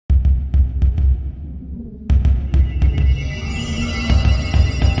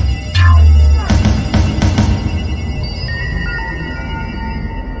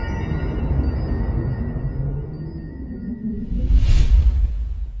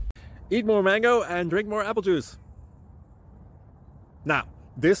Eat more mango and drink more apple juice. Now,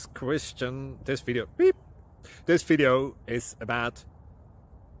 this video is about...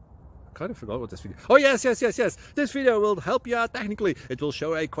 I kind of forgot what this video... Oh, yes. This video will help you out technically. It will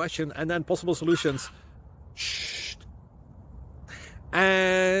show a question and then possible solutions. Shh.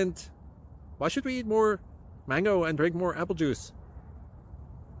 And why should we eat more mango and drink more apple juice?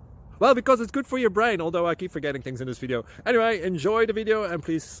 Well, because it's good for your brain, although I keep forgetting things in this video. Anyway, enjoy the video and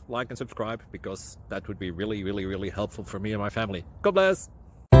please like and subscribe, because that would be really helpful for me and my family. God bless!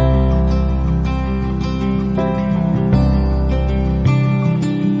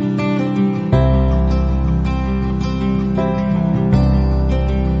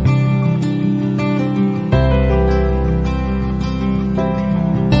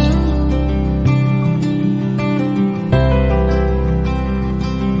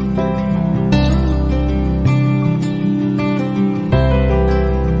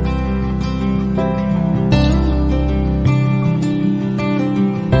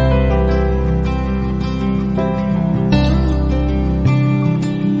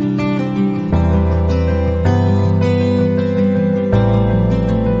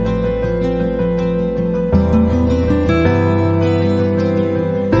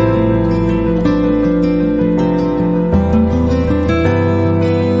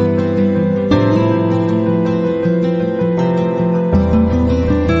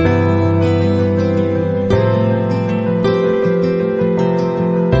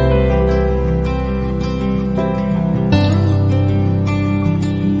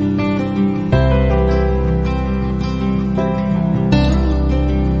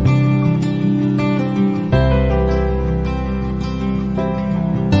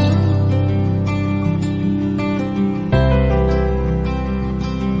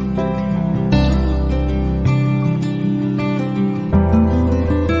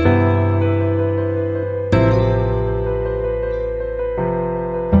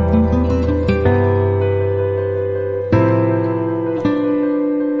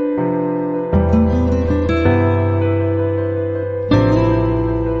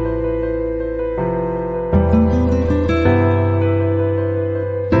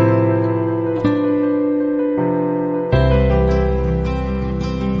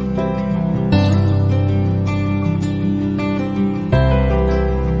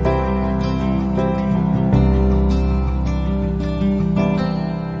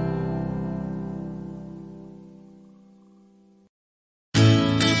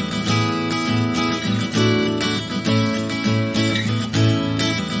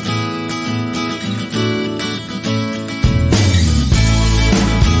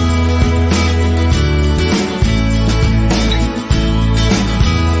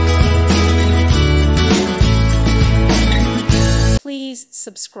 Please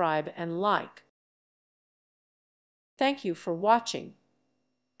subscribe and like. Thank you for watching.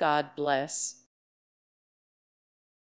 God bless.